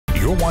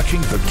You're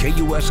watching the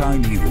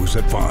KUSI News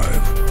at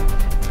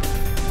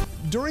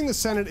 5. During the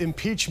Senate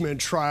impeachment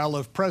trial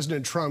of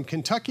President Trump,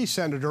 Kentucky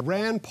Senator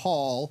Rand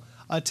Paul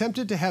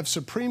attempted to have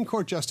Supreme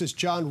Court Justice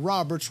John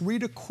Roberts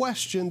read a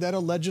question that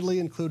allegedly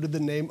included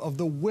the name of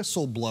the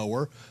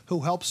whistleblower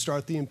who helped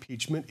start the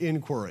impeachment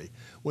inquiry.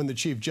 When the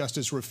Chief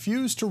Justice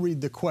refused to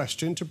read the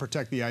question to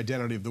protect the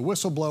identity of the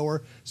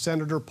whistleblower,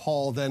 Senator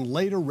Paul then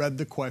later read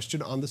the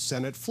question on the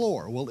Senate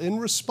floor. Well, in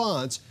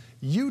response,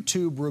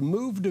 YouTube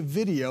removed a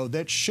video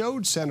that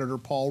showed Senator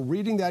Paul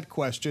reading that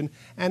question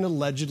and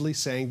allegedly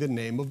saying the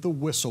name of the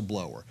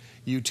whistleblower.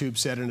 YouTube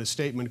said in a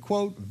statement,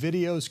 quote,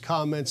 "Videos,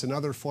 comments, and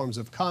other forms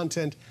of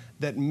content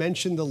that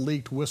mention the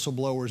leaked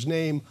whistleblower's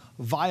name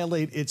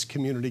violate its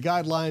community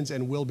guidelines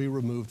and will be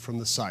removed from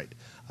the site."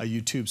 A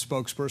YouTube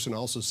spokesperson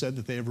also said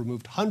that they have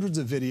removed hundreds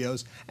of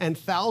videos and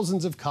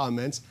thousands of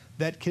comments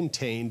that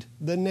contained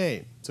the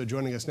name. So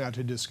joining us now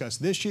to discuss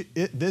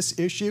this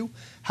issue,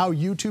 how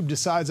YouTube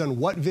decides on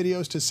what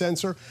videos to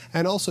censor,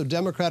 and also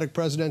Democratic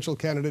presidential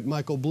candidate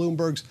Michael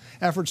Bloomberg's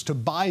efforts to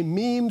buy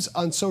memes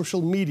on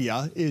social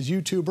media, is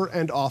YouTuber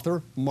and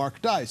author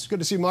Mark Dice. Good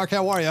to see you, Mark.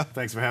 How are you?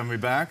 Thanks for having me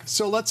back.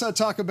 So let's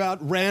talk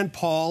about Rand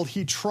Paul.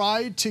 He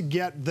tried to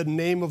get the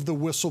name of the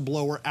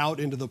whistleblower out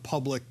into the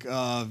public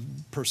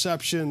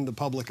perception, the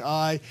public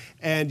eye,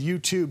 and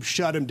YouTube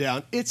shut him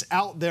down. It's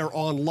out there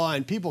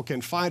online. People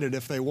can find it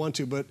if they want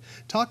to, but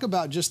talk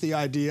about just the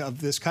idea of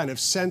this kind of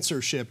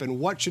censorship and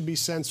what should be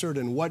censored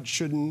and what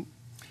shouldn't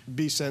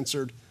be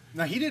censored.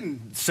 Now, he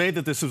didn't say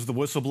that this was the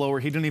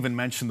whistleblower. He didn't even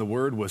mention the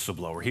word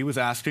whistleblower. He was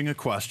asking a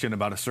question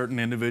about a certain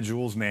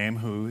individual's name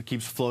who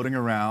keeps floating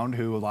around,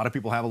 who a lot of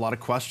people have a lot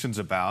of questions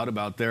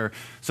about their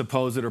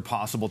supposed or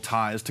possible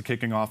ties to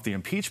kicking off the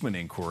impeachment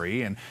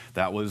inquiry. And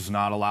that was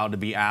not allowed to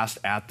be asked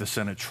at the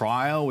Senate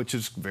trial, which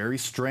is very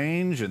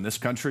strange. In this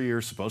country,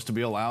 you're supposed to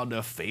be allowed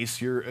to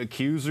face your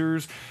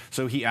accusers.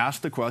 So he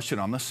asked the question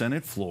on the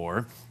Senate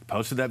floor,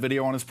 posted that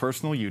video on his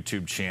personal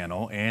YouTube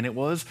channel, and it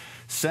was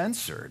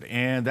censored.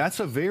 And that's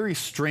a very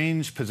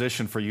strange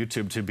position for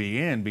YouTube to be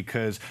in,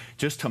 because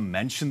just to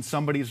mention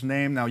somebody's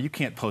name, now you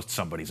can't post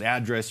somebody's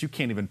address, you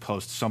can't even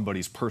post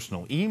somebody's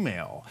personal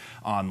email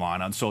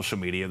online on social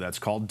media. That's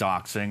called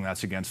doxing,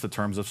 that's against the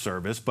terms of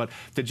service. But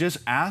to just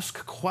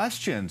ask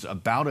questions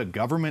about a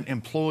government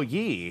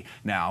employee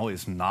now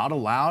is not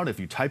allowed. If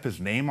you type his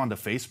name onto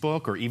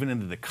Facebook or even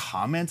into the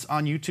comments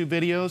on YouTube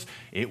videos,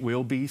 it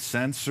will be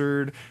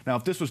censored. Now,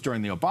 if this was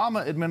during the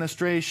Obama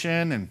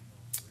administration, and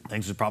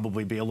things would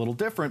probably be a little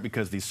different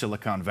because these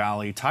Silicon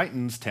Valley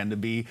titans tend to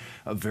be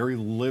very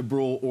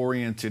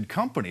liberal-oriented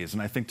companies.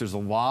 And I think there's a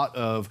lot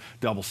of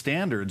double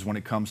standards when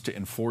it comes to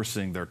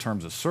enforcing their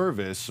terms of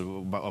service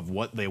of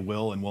what they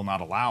will and will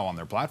not allow on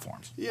their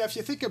platforms. Yeah, if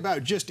you think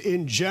about just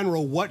in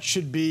general what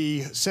should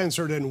be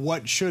censored and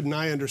what shouldn't,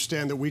 I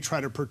understand that we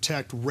try to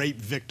protect rape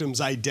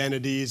victims'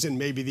 identities and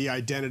maybe the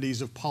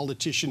identities of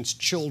politicians'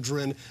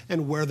 children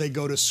and where they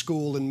go to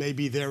school and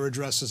maybe their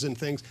addresses and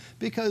things,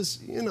 because,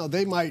 you know,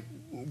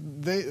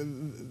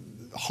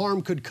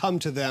 harm could come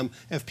to them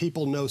if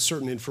people know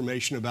certain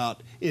information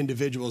about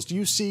individuals. Do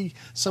you see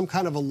some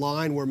kind of a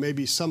line where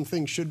maybe some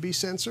things should be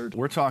censored?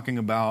 We're talking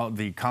about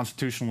the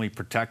constitutionally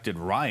protected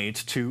right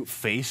to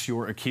face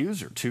your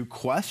accuser, to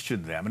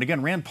question them. And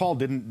again, Rand Paul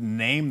didn't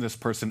name this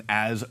person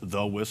as the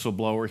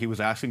whistleblower. He was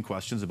asking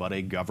questions about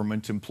a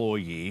government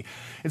employee.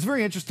 It's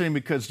very interesting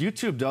because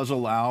YouTube does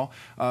allow,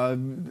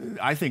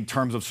 I think,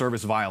 terms of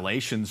service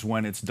violations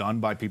when it's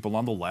done by people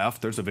on the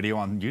left. There's a video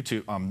on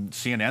YouTube,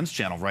 CNN's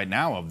channel right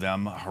now, of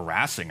them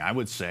harassing, I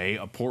would say,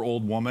 a poor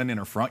old woman in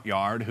her front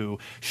yard who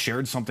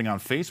shared something on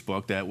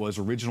Facebook that was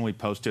originally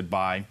posted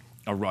by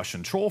a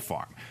Russian troll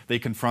farm. They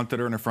confronted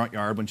her in her front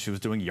yard when she was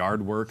doing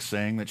yard work,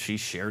 saying that she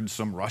shared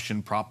some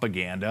Russian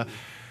propaganda.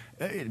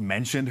 It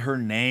mentioned her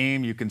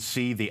name. You can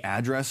see the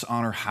address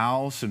on her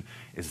house. And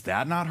is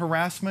that not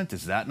harassment?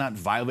 Is that not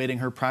violating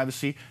her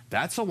privacy?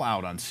 That's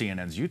allowed on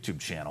CNN's YouTube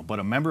channel. But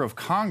a member of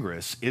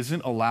Congress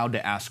isn't allowed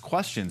to ask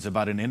questions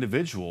about an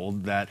individual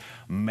that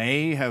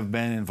may have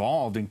been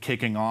involved in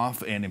kicking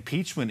off an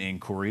impeachment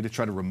inquiry to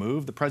try to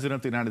remove the President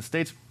of the United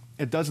States.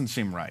 It doesn't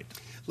seem right.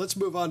 Let's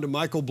move on to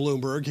Michael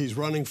Bloomberg. He's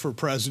running for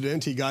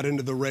president. He got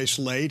into the race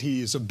late.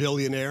 He's a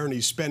billionaire and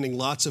he's spending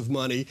lots of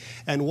money.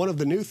 And one of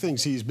the new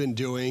things he's been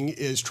doing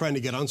is trying to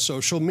get on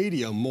social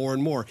media more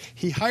and more.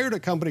 He hired a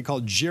company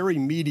called Jerry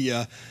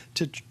Media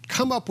to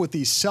come up with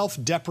these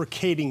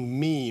self-deprecating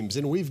memes,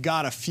 and we've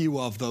got a few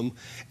of them.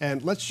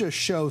 And let's just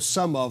show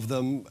some of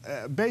them.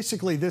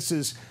 Basically, this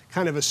is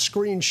kind of a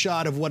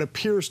screenshot of what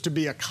appears to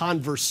be a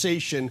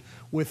conversation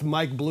with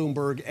Mike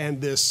Bloomberg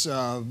and this,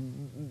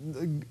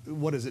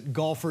 what is it,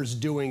 golfers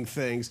doing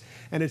things.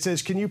 And it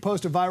says, "Can you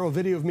post a viral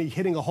video of me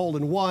hitting a hole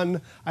in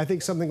one? I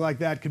think something like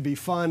that could be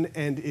fun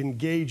and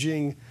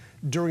engaging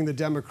during the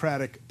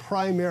Democratic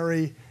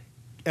primary.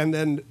 and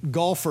then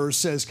Golfer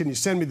says, can you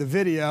send me the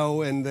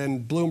video? And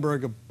then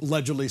Bloomberg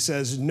allegedly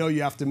says, no,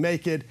 you have to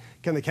make it.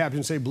 Can the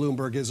caption say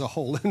Bloomberg is a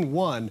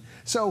hole-in-one?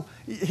 So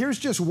here's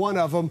just one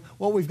of them.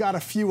 Well, we've got a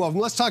few of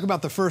them. Let's talk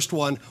about the first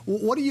one.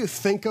 What do you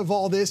think of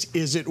all this?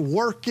 Is it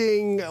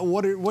working?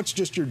 What's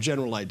just your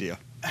general idea?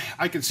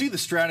 I can see the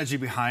strategy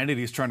behind it.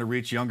 He's trying to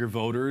reach younger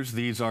voters.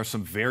 These are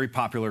some very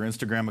popular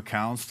Instagram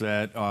accounts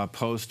that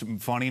post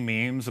funny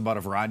memes about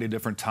a variety of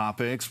different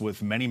topics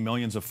with many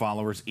millions of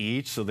followers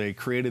each. So they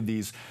created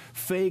these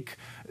fake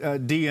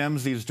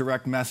DMs, these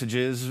direct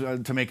messages,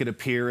 to make it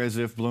appear as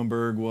if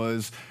Bloomberg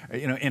was,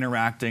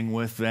 interacting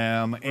with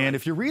them. Right. And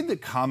if you read the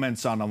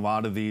comments on a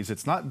lot of these,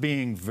 it's not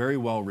being very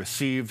well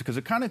received because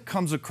it kind of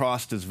comes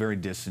across as very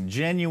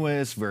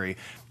disingenuous, very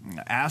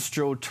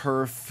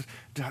AstroTurf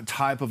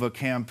type of a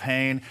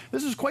campaign.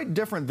 This is quite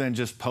different than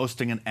just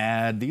posting an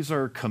ad. These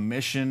are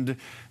commissioned,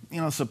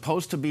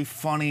 supposed to be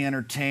funny,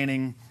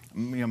 entertaining,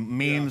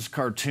 memes,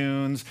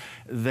 cartoons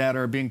that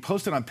are being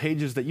posted on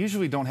pages that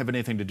usually don't have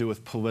anything to do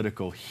with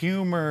political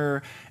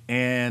humor.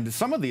 And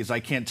some of these I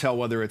can't tell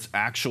whether it's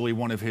actually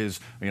one of his,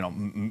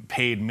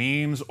 paid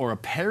memes or a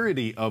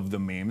parody of the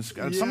memes.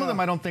 Yeah. Some of them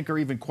I don't think are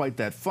even quite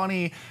that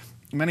funny.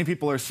 Many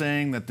people are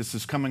saying that this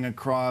is coming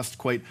across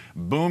quite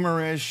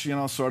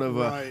boomerish, sort of,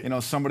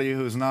 right. Somebody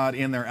who's not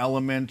in their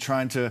element,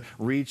 trying to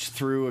reach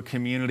through a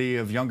community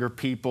of younger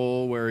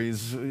people where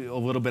he's a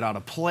little bit out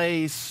of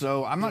place.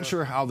 So I'm not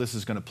sure how this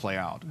is going to play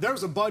out.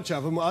 There's a bunch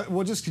of them.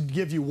 We'll just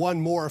give you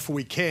one more if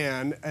we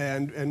can,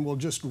 and we'll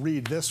just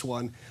read this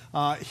one.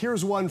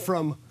 Here's one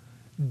from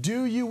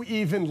Do You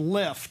Even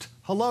Lift?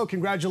 Hello,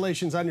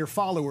 congratulations on your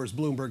followers,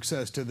 Bloomberg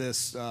says to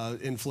this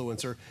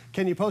influencer.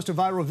 Can you post a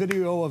viral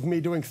video of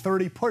me doing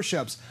 30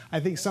 push-ups?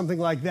 I think something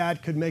like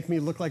that could make me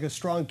look like a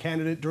strong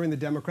candidate during the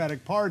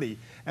Democratic Party.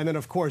 And then,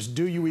 of course,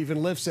 Do You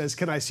Even Lift says,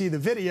 can I see the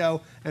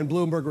video? And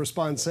Bloomberg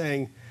responds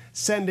saying,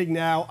 sending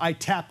now, I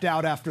tapped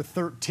out after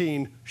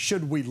 13.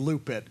 Should we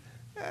loop it?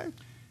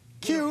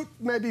 Cute,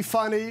 maybe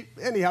funny.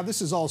 Anyhow,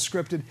 this is all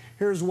scripted.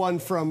 Here's one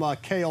from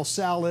Kale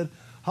Salad.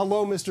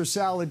 Hello, Mr.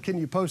 Salad. Can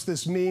you post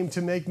this meme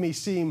to make me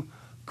seem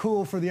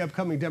cool for the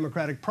upcoming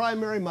Democratic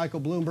primary? Michael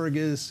Bloomberg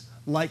is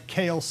like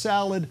kale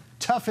salad,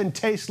 tough and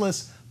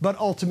tasteless, but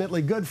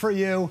ultimately good for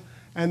you.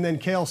 And then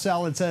Kale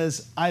Salad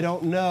says, I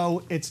don't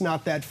know. It's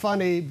not that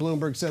funny.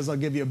 Bloomberg says, I'll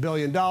give you $1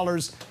 billion.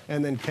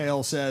 And then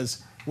Kale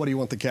says, what do you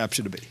want the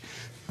caption to be?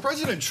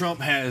 President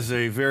Trump has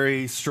a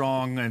very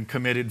strong and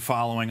committed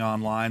following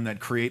online that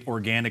create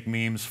organic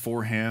memes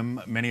for him,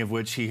 many of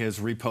which he has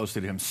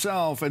reposted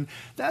himself, and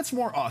that's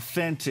more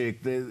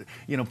authentic.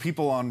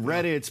 People on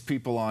Reddit,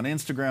 people on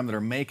Instagram that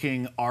are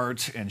making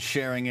art and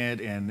sharing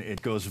it, and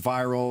it goes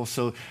viral.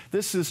 So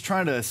this is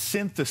trying to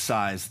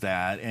synthesize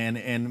that,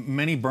 and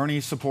many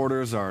Bernie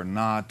supporters are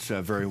not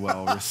very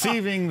well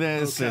receiving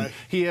this, okay. And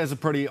he has a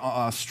pretty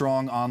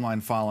strong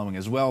online following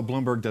as well.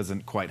 Bloomberg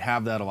doesn't quite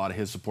have that. A lot of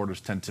his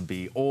supporters tend to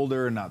be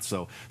older, not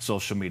so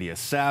social media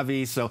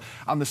savvy. So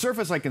on the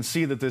surface, I can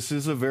see that this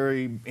is a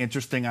very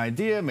interesting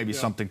idea, maybe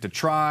something to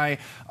try,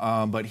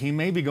 but he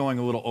may be going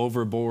a little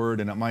overboard,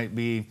 and it might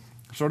be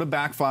sort of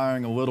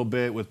backfiring a little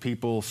bit with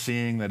people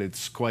seeing that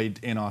it's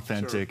quite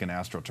inauthentic and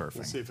AstroTurfing.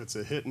 Let's see if it's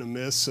a hit and a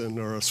miss,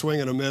 or a swing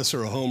and a miss,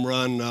 or a home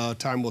run.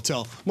 Time will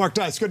tell. Mark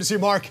Dice, good to see you,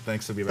 Mark.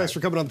 Thanks to be back. Thanks for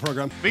coming on the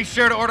program. Be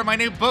sure to order my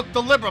new book,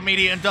 The Liberal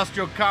Media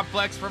Industrial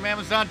Complex, from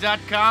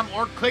Amazon.com,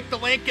 or click the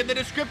link in the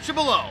description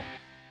below.